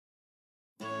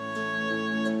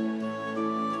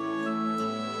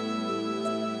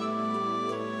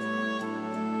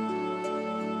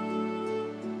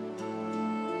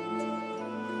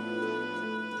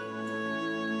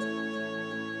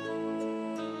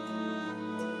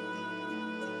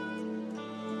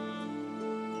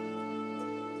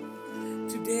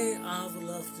Today I would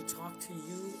love to talk to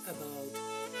you about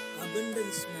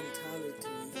abundance mentality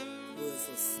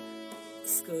versus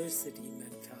scarcity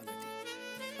mentality.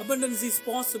 Abundance is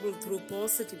possible through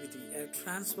positivity, a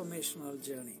transformational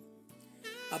journey.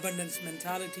 Abundance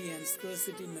mentality and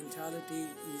scarcity mentality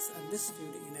is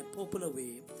understood in a popular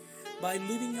way by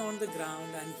living on the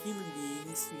ground and human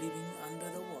beings living under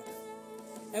the water.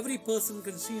 Every person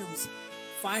consumes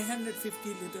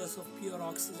 550 liters of pure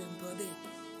oxygen per day.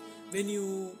 When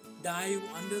you dive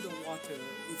under the water,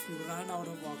 if you run out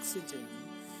of oxygen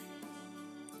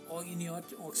or in your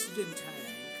oxygen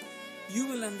tank, you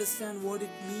will understand what it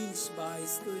means by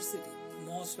scarcity.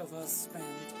 Most of us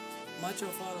spend much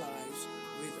of our lives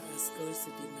with a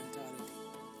scarcity mentality.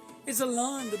 It's a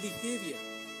learned behavior.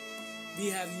 We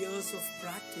have years of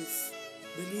practice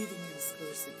believing in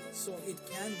scarcity, so it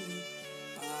can be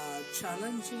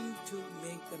challenging to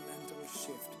make the mental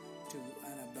shift to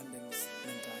an abundance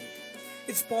mentality.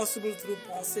 It's possible through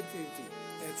positivity,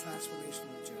 a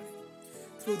transformational journey.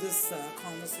 Through this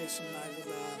conversation, I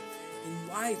will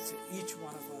invite each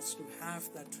one of us to have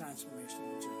that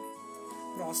transformational journey.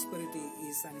 Prosperity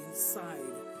is an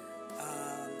inside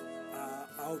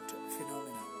out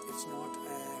phenomenon. It's not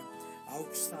an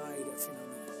outside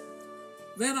phenomenon.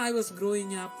 When I was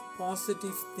growing up,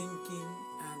 positive thinking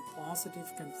and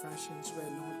positive confessions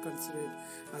were not considered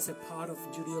as a part of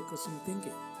Judeo-Christian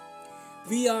thinking.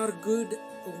 We are good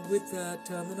with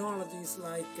terminologies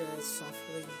like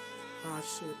suffering,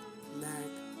 hardship, lack,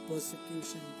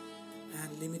 persecution,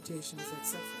 and limitations,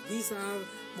 etc. These are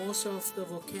most of the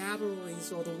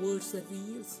vocabularies or the words that we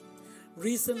use.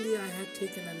 Recently, I had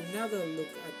taken another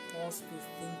look at positive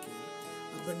thinking,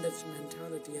 abundance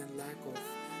mentality, and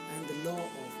the law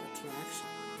of attraction.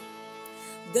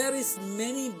 There is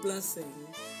many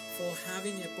blessings for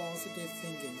having a positive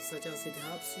thinking, such as it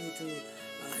helps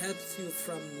you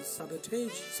from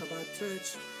sabotaging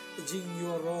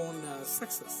your own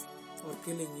success or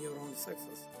killing your own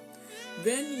success.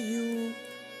 When you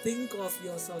think of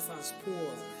yourself as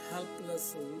poor,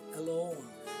 helpless, alone,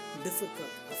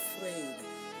 difficult, afraid,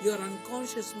 your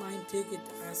unconscious mind take it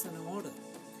as an order,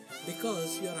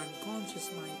 because your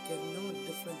unconscious mind cannot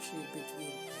differentiate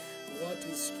between what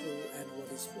is true and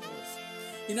what is false.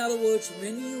 In other words,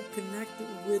 when you connect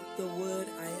with the word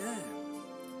I am,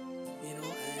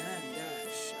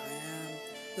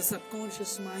 the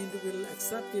subconscious mind will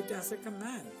accept it as a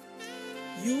command.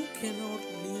 You cannot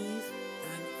live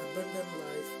an abundant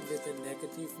life with a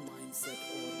negative mindset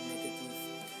or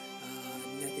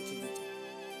negativity.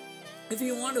 If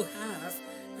you want to have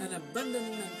an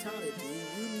abundant mentality,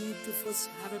 you need to first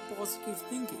have a positive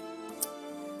thinking.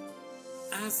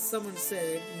 As someone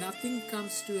said, nothing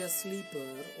comes to a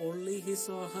sleeper, only his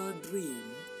or her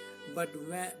dream. But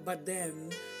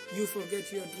then you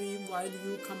forget your dream while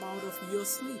you come out of your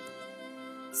sleep.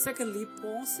 Secondly,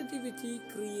 positivity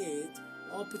creates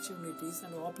opportunities,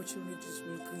 and opportunities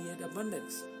will create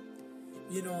abundance.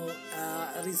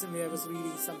 Recently I was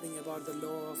reading something about the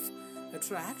law of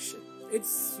attraction.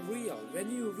 It's real. When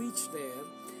you reach there,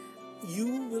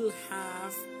 you will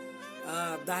have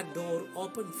that door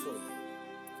open for you.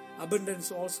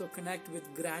 Abundance also connect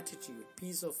with gratitude,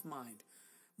 peace of mind,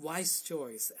 wise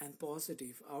choice, and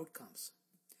positive outcomes.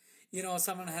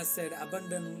 Someone has said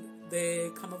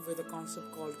they come up with a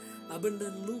concept called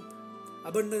abundant loop.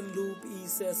 Abundant loop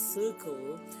is a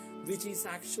circle which is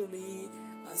actually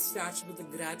starts with the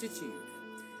gratitude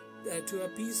to a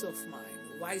peace of mind,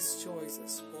 wise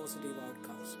choices, positive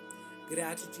outcomes.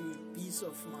 Gratitude, peace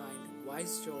of mind,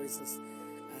 wise choices,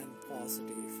 and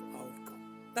positive outcome.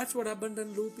 That's what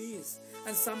abundant loop is.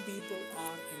 And some people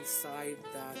are inside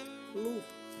that loop,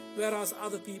 whereas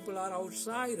other people are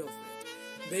outside of it.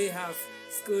 They have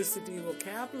scarcity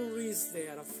vocabularies, they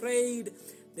are afraid,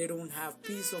 they don't have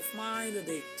peace of mind,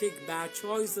 they take bad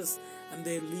choices, and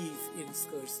they live in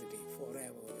scarcity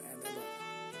forever and ever.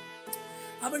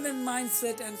 Abundant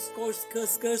mindset and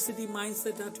scarcity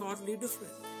mindset are totally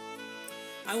different.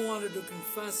 I wanted to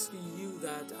confess to you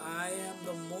that I am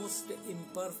the most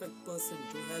imperfect person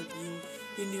to help you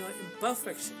in your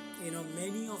imperfection.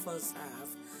 Many of us have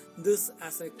this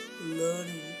as a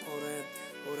learning or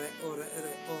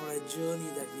a journey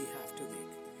that we have to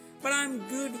make. But I'm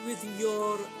good with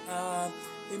your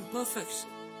imperfection.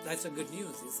 That's a good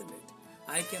news, isn't it?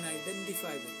 I can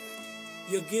identify with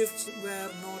that. Your gifts were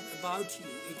not about you.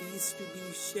 It is to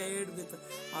be shared with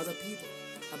other people.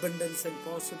 Abundance and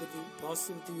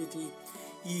positivity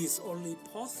is only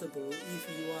possible if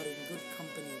you are in good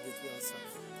company with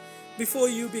yourself. Before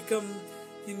you become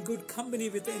in good company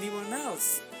with anyone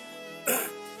else,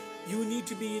 you need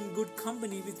to be in good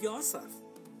company with yourself.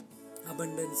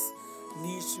 Abundance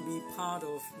needs to be part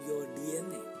of your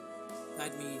DNA.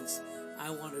 That means, I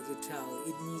wanted to tell,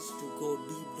 it needs to go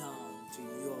deep down to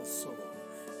your soul,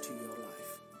 to your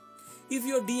life. If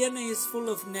your DNA is full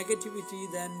of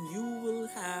negativity, then you will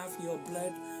have your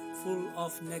blood full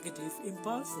of negative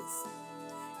impulses.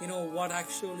 What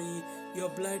actually, your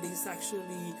blood is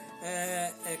actually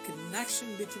a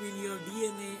connection between your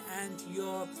DNA and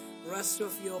your rest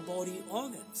of your body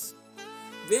organs.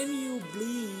 When you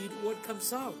bleed, what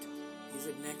comes out? Is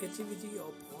it negativity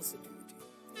or positivity?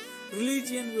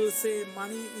 Religion will say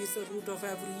money is the root of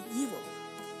every evil.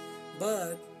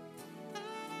 But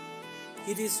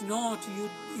it is not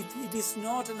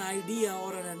an idea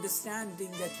or an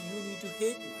understanding that you need to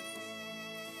hate money.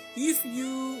 If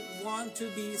you want to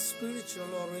be spiritual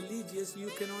or religious,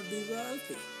 you cannot be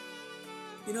wealthy.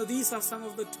 These are some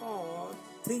of the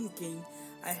thinking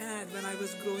I had when I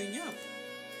was growing up.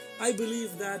 I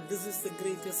believe that this is the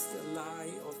greatest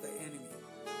lie of the enemy.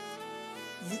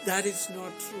 That is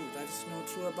not true. That is not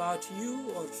true about you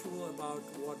or true about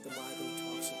what the Bible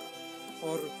talks about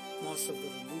or most of the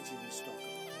religions talk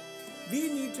about. We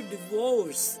need to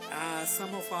divorce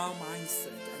some of our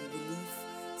mindset and belief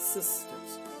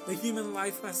systems. The human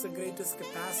life has the greatest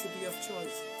capacity of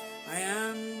choice. I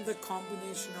am the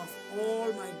combination of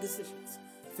all my decisions.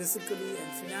 Physically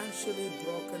and financially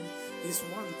broken is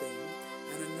one thing,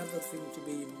 and another thing to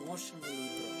be emotionally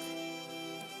broken.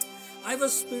 I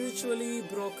was spiritually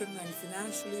broken and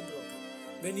financially broken.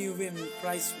 When you win,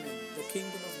 Christ wins, the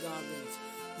kingdom of God wins,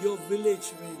 your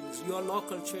village wins, your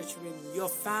local church wins, your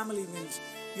family wins,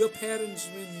 your parents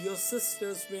win, your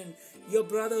sisters win, your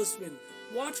brothers win.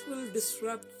 What will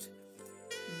disrupt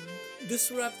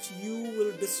you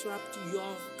will disrupt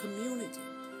your community.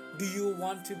 Do you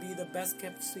want to be the best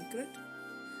kept secret?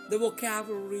 The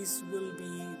vocabularies will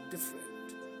be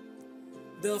different.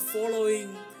 The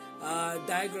following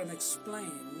diagram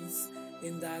explains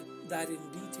that in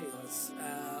details,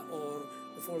 or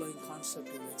the following concept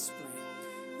will explain.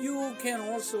 You can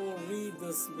also read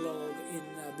this blog in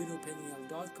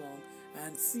binupeniel.com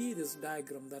and see this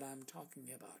diagram that I'm talking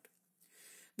about.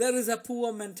 There is a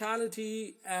poor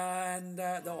mentality, and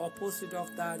the opposite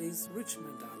of that is rich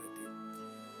mentality.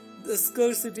 The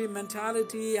scarcity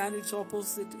mentality and its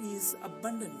opposite is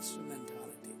abundance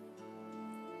mentality.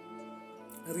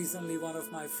 Recently, one of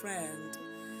my friends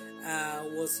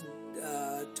was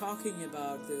talking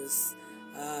about this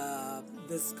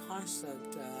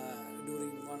concept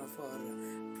during one of our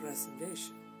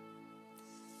presentations.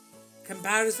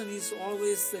 Comparison is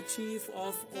always the chief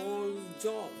of all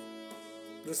joy.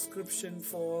 Prescription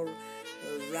for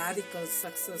radical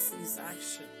success is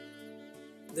action.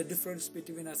 The difference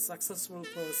between a successful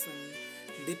person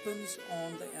depends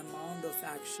on the amount of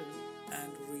action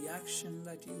and reaction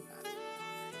that you have.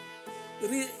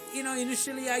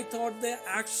 Initially I thought the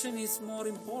action is more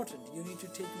important. You need to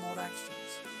take more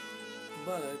actions.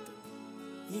 But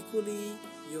equally,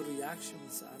 your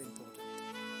reactions are important.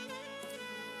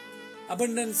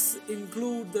 Abundance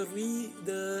include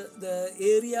the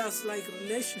areas like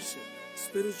relationship,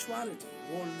 spirituality,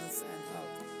 wholeness, and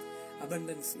health.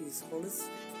 Abundance is holistic.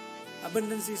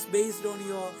 Abundance is based on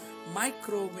your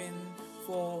micro win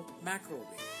for macro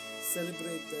win.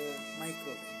 Celebrate the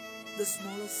micro win, the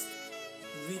smallest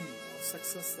win or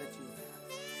success that you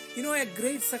have. A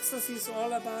great success is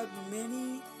all about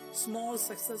many small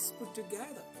successes put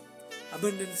together.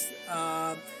 Abundance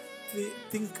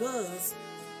thinkers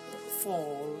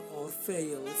fall or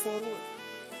fail forward.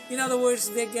 In other words,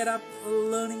 they get up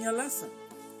learning a lesson.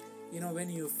 When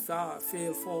you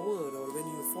fail forward or when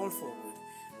you fall forward,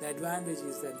 the advantage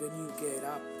is that when you get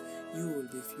up, you will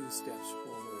be a few steps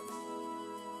forward.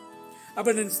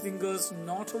 Abundance thinkers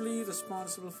not only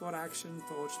responsible for action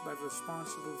thoughts, but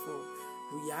responsible for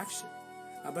reaction.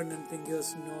 Abundant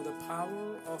thinkers know the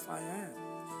power of I am.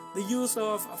 The use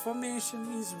of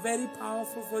affirmation is very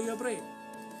powerful for your brain.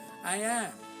 I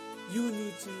am. You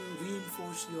need to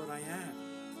reinforce your I am.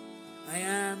 I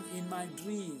am in my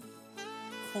dream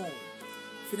home.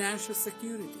 Financial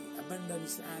security,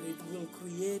 abundance, and it will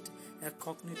create a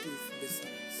cognitive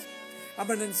dissonance.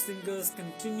 Abundance thinkers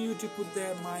continue to put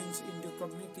their minds into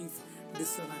cognitive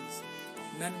dissonance,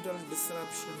 mental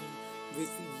disruption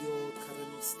with your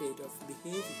current state of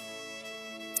behavior.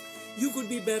 You could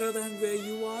be better than where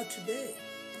you are today.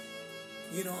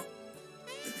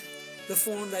 The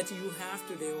phone that you have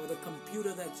today or the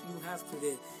computer that you have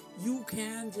today, you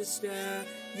can just,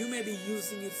 you may be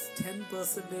using its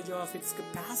 10% of its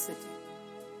capacity.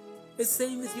 It's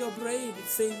same with your brain,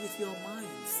 it's same with your mind,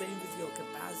 same with your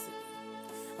capacity.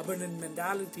 Abundant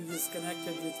mentality is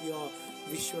connected with your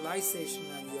visualization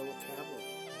and your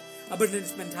vocabulary.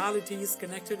 Abundance mentality is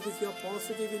connected with your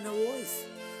positive inner voice.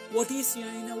 What is your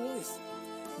inner voice?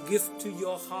 Gift to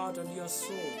your heart and your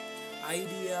soul.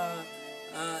 Idea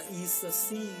is the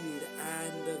seed,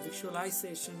 and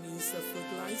visualization is the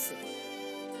fertilizer.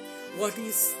 What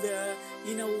is the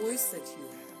inner voice that you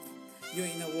have? Your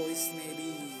inner voice may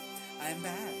be, I am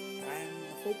bad, I am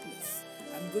hopeless,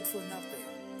 I am good for nothing.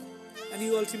 And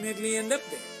you ultimately end up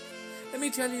there. Let me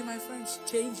tell you, my friends,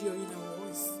 change your inner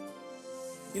voice.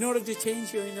 In order to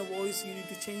change your inner voice, you need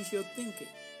to change your thinking,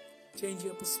 change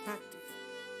your perspective.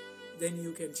 Then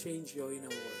you can change your inner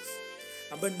voice.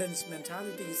 Abundance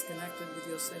mentality is connected with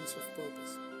your sense of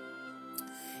purpose.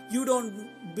 You don't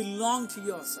belong to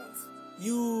yourself.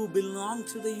 You belong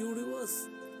to the universe.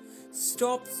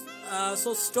 Stop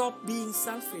being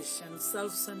selfish and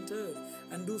self-centered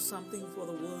and do something for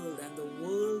the world, and the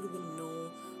world will know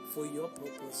for your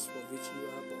purpose for which you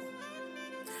are born.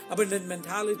 Abundant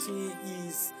mentality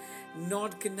is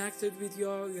not connected with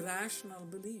your irrational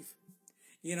belief.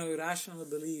 Irrational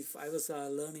belief, I was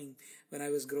learning when I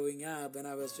was growing up, when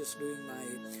I was just doing my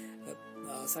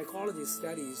psychology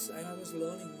studies, and I was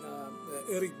learning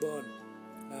Eric Berne,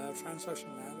 transaction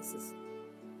analysis.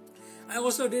 I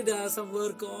also did some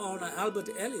work on Albert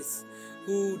Ellis,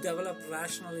 who developed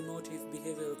rational emotive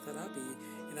behavioral therapy.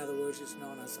 In other words, it's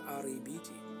known as REBT.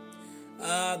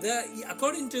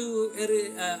 According to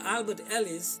Albert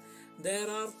Ellis, there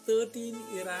are 13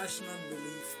 irrational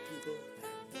beliefs people have.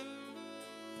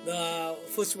 The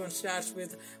first one starts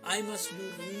with, I must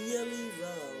do really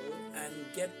well and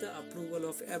get the approval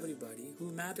of everybody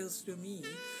who matters to me,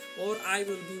 or I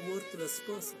will be a worthless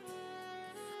person.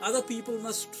 Other people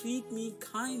must treat me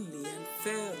kindly and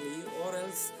fairly, or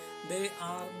else they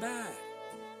are bad.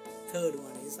 Third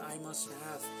one is, I must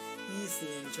have easy,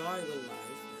 enjoyable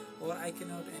life, or I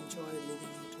cannot enjoy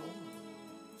living at all.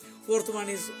 Fourth one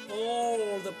is,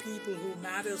 all the people who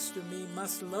matters to me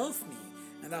must love me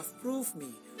and approve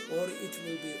me, or it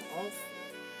will be awful.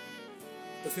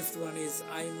 The fifth one is,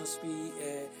 I must be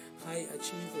a high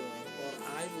achiever, or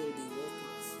I will be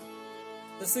worthless.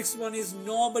 The sixth one is,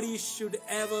 nobody should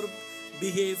ever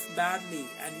behave badly,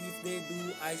 and if they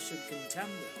do, I should contemn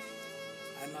them.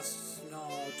 I must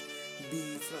not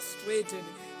be frustrated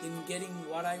in getting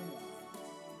what I want,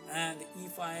 and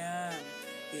if I am,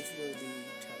 it will be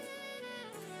terrible.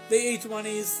 The eighth one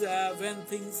is, when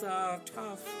things are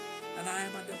tough and I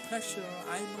am under pressure,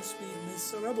 I must be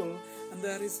miserable, and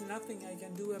there is nothing I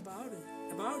can do about it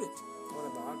or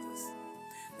about this.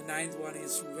 The ninth one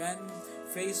is, when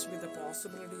faced with the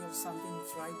possibility of something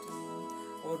frightening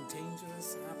or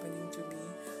dangerous happening to me,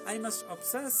 I must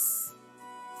obsess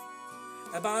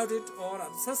about it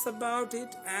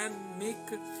and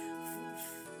make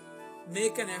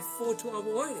an effort to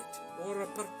avoid it, or a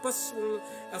purposeful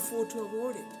effort to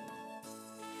avoid it.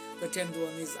 The 10th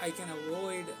one is, I can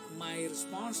avoid my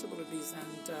responsibilities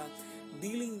and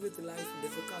dealing with life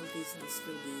difficulties and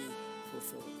still be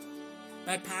fulfilled.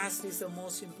 My past is the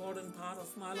most important part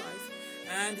of my life,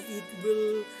 and it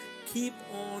will keep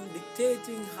on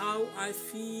dictating how I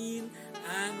feel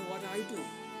and what I do.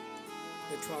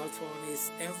 The 12th one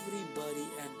is, everybody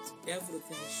and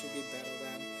everything should be better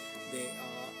than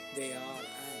they are,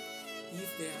 and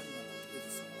if they are not, it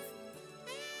is awful.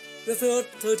 The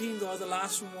 13th or the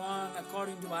last one,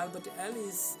 according to Albert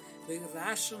Ellis, the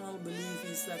rational belief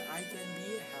is that I can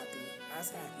be happy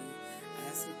as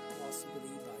it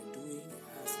possibly by doing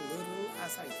as little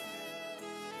as I can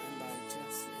and by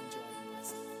just enjoying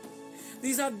myself.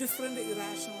 These are different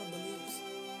irrational beliefs.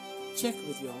 Check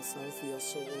with yourself, your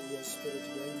soul, your spirit,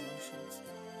 your emotions,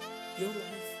 your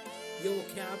life, your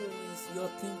vocabularies, your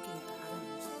thinking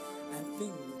patterns, and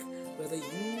think whether you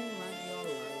run your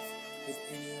life with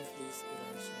any of these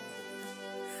irrational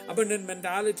beliefs. Abundant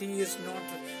mentality is not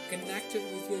connected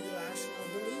with your irrational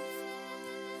belief.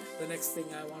 The next thing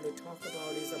I want to talk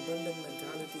about is abundant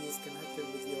mentality is connected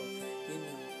with your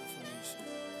inner affirmation.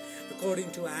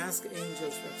 According to Ask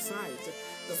Angel's website,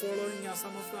 the following are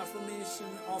some of the affirmation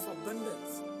of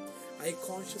abundance. I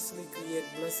consciously create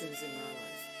blessings in my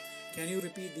life. Can you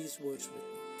repeat these words with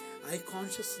me? I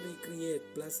consciously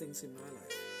create blessings in my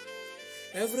life.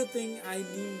 Everything I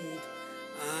need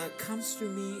comes to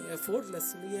me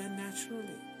effortlessly and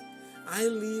naturally. I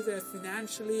live a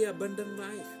financially abundant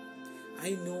life.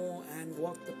 I know and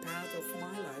walk the path of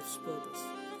my life's purpose.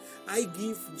 I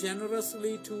give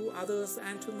generously to others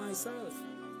and to myself.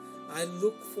 I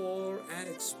look for and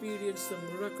experience the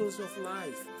miracles of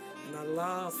life, and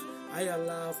I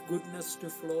allow goodness to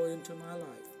flow into my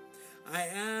life. I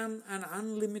am an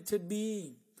unlimited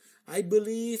being. I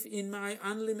believe in my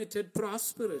unlimited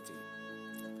prosperity.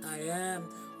 I am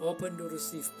open to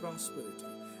receive prosperity.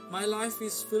 My life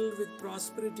is filled with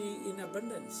prosperity in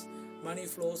abundance. Money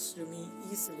flows to me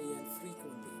easily and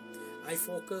frequently. I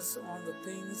focus on the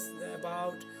things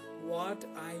about what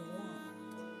I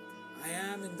want. I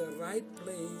am in the right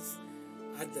place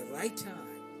at the right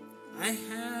time. I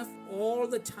have all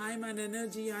the time and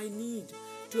energy I need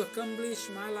to accomplish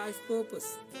my life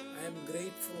purpose. I am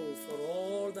grateful for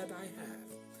all that I have.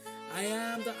 I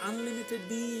am the unlimited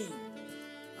being.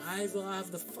 I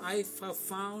have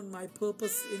found my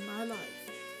purpose in my life.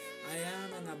 I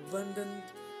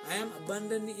am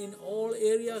abundant in all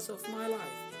areas of my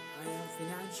life. I am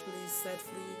financially set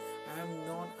free. I am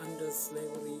not under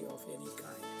slavery of any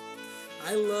kind.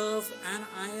 I love and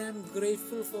I am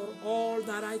grateful for all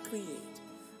that I create.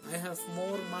 I have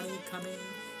more money coming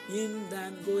in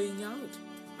than going out.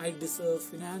 I deserve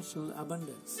financial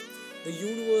abundance. The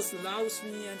universe loves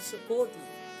me and supports me.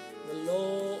 The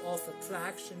law of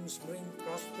attractions bring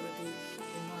prosperity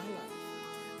in my life.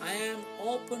 I am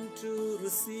open to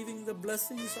receiving the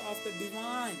blessings of the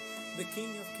divine, the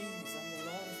King of Kings and the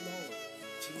Lord of Lords,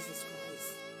 Jesus Christ.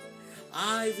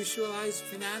 I visualize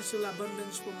financial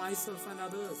abundance for myself and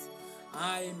others.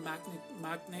 I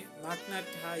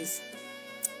magnetize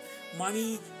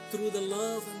money through the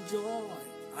love and joy.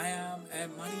 I am a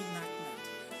money magnet.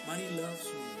 Money loves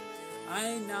me.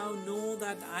 I now know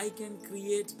that I can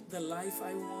create the life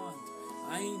I want.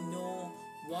 I know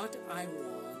what I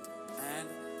want and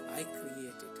I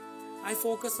create it. I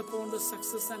focus upon the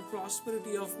success and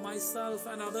prosperity of myself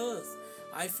and others.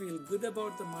 I feel good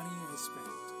about the money I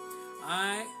spend.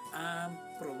 I am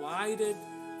provided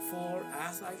for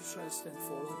as I trust and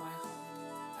follow my heart.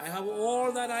 I have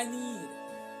all that I need.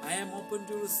 I am open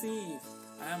to receive.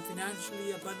 I am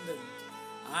financially abundant.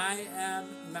 I am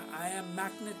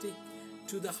magnetic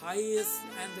to the highest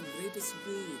and the greatest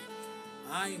good.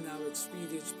 I now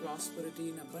experience prosperity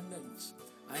in abundance.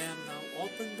 I am now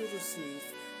open to receive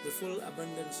the full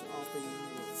abundance of the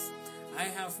universe. I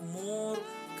have more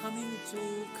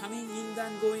coming in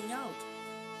than going out.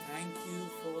 Thank you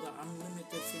for the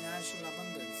unlimited financial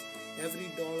abundance. Every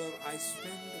dollar I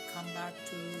spend come back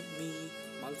to me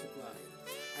multiplied.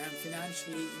 I am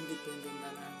financially independent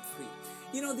and I am free.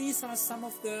 These are some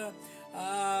of the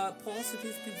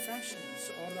positive confessions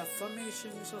or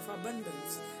affirmations of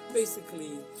abundance.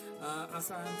 Basically,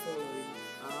 as I am following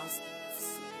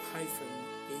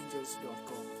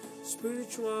ask-angels.com,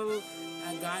 spiritual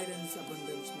and guidance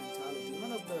abundance mentality.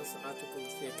 One of those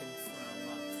articles taken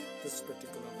from this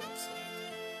particular website.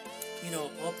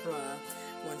 Oprah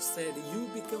once said, "You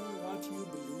become what you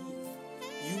believe.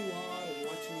 You are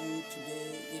what you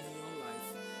today in your life,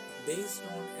 based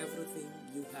on everything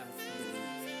you have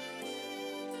believed."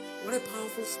 What a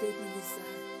powerful statement is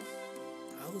that?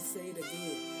 I will say it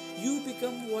again. You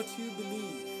become what you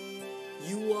believe.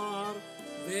 You are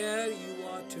where you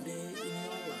are today in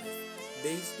your life,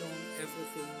 based on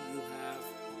everything you have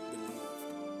believed.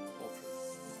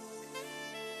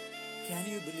 Can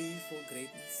you believe for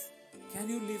greatness? Can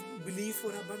you believe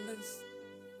for abundance?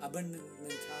 Abundant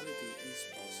mentality is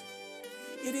possible.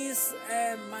 It is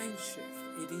a mind shift.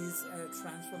 It is a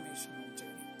transformational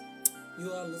journey.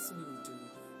 You are listening to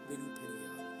Vinu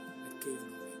Peniyal at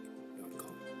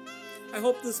cavenordic.com. I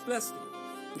hope this blessed you.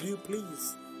 Will you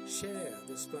please share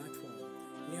this platform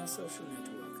in your social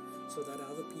network so that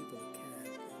other people can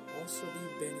also be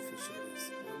beneficiaries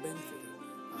or benefiting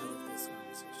out of this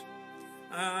conversation.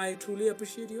 I truly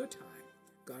appreciate your time.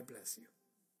 God bless you.